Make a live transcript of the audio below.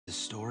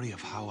story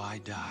of how I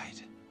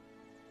died.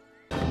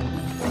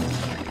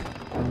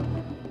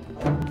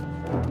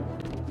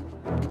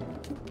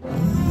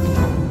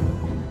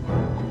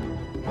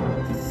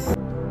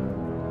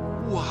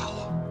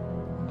 Wow.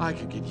 I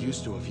could get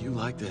used to a view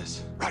like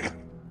this. Ryder,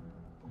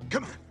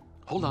 come on.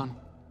 Hold on.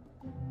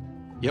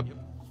 Yep.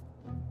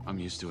 I'm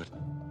used to it.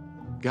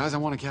 Guys, I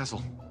want a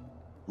castle.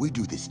 We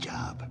do this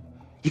job.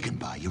 You can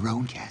buy your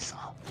own castle.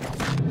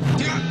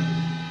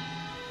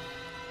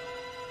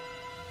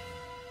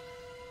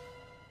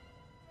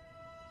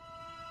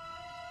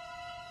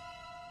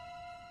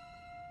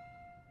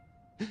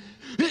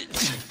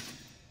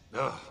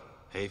 Ugh.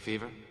 Hay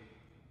fever?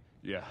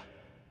 Yeah.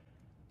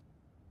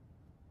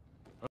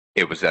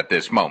 It was at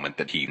this moment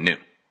that he knew.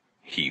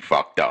 He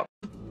fucked up.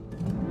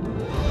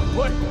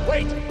 What?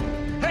 Wait!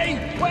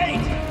 Hey,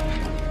 wait!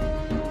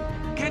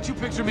 Can't you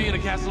picture me in a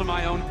castle of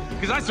my own?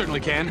 Because I certainly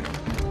can.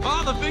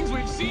 All the things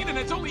we've seen, and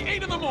it's only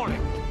 8 in the morning.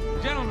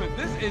 Gentlemen,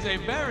 this is a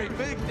very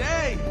big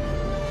day.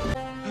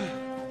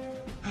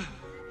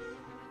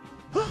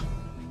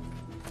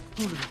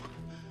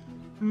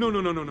 No.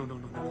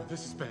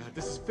 This is bad.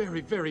 This is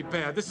very, very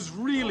bad. This is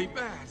really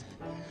bad.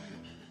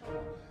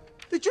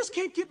 They just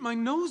can't get my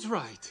nose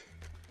right.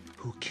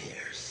 Who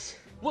cares?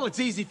 Well, it's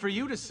easy for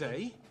you to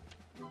say.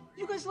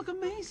 You guys look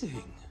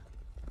amazing.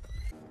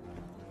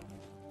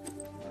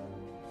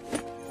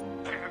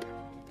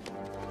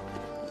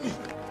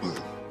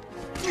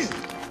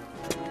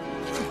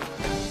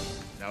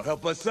 Now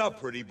help us up,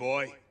 pretty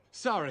boy.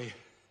 Sorry.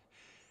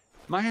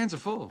 My hands are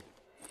full.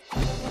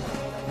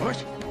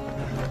 What?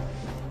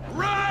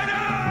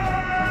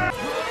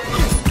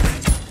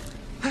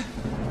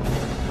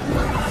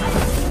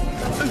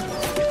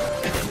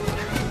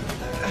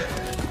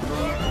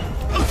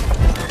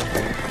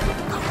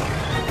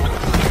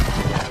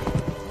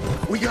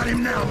 We got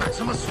him now,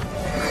 Maximus.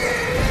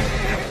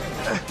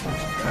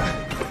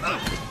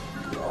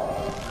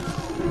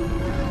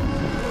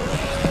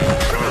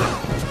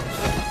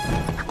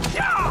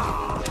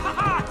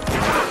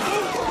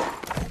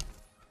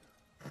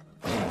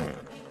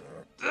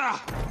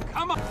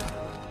 Come on!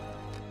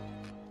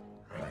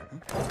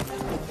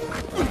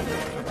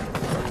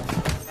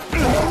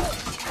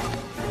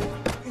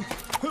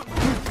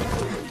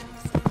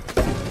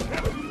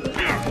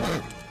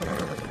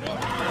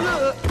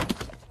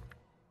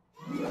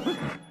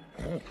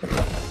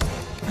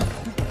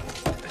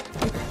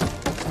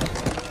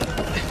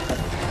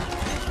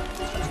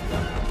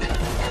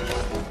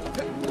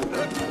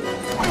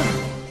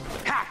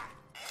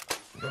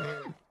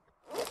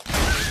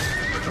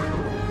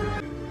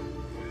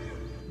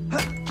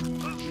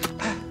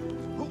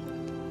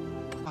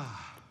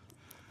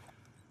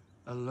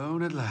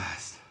 Alone at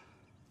last.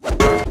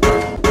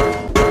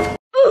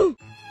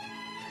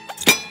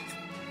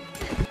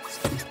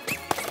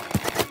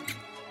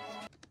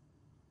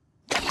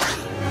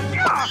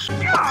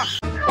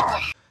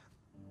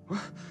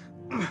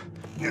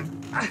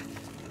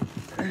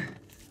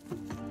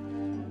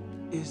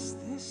 Is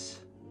this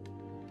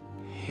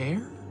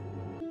hair?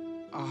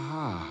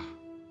 Aha.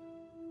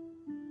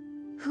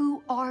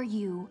 Who are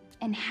you,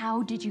 and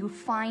how did you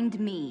find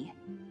me?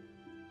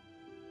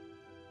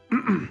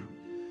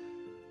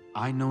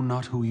 I know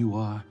not who you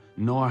are,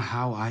 nor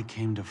how I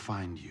came to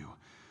find you,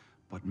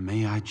 but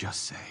may I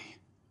just say,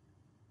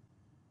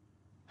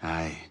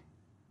 hi.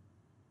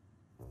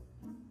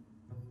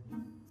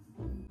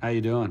 How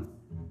you doing?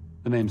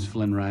 The name's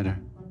Flynn Ryder.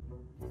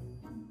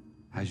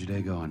 How's your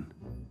day going?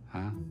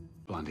 Huh?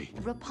 Blondie.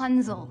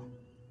 Rapunzel.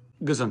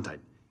 Gesundheit.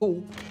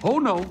 Oh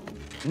no.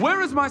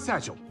 Where is my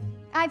satchel?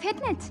 I've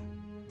hidden it.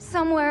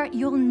 Somewhere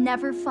you'll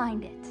never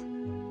find it.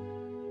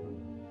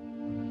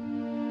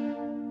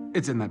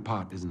 It's in that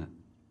pot, isn't it?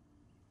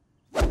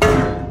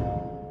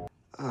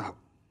 Huh?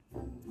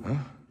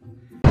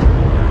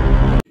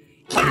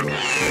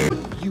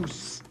 You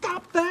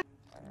stop that?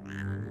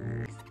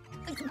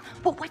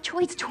 But what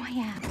choice do I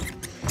have?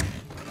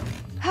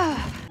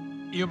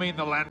 You mean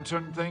the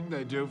lantern thing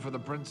they do for the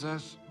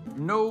princess?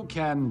 No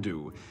can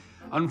do.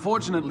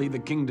 Unfortunately, the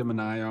kingdom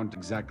and I aren't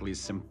exactly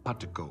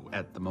simpatico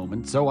at the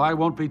moment, so I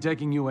won't be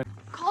taking you in.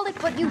 Call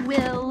it what you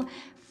will.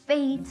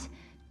 Fate,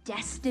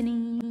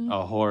 destiny.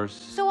 A horse.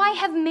 So I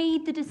have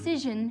made the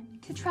decision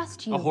to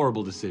trust you. A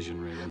horrible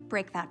decision, really.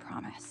 Break that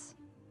promise.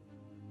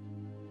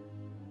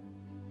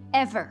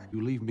 Ever.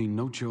 You leave me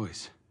no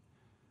choice.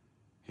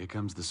 Here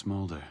comes the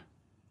smolder.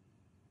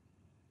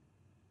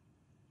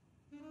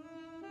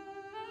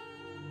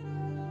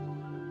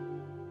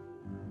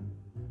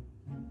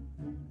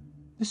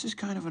 This is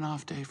kind of an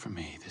off day for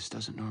me. This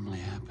doesn't normally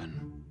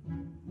happen.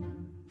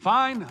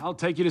 Fine, I'll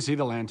take you to see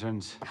the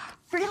lanterns.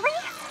 Really?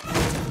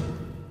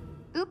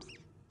 Oops.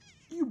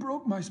 You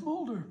broke my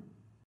smolder.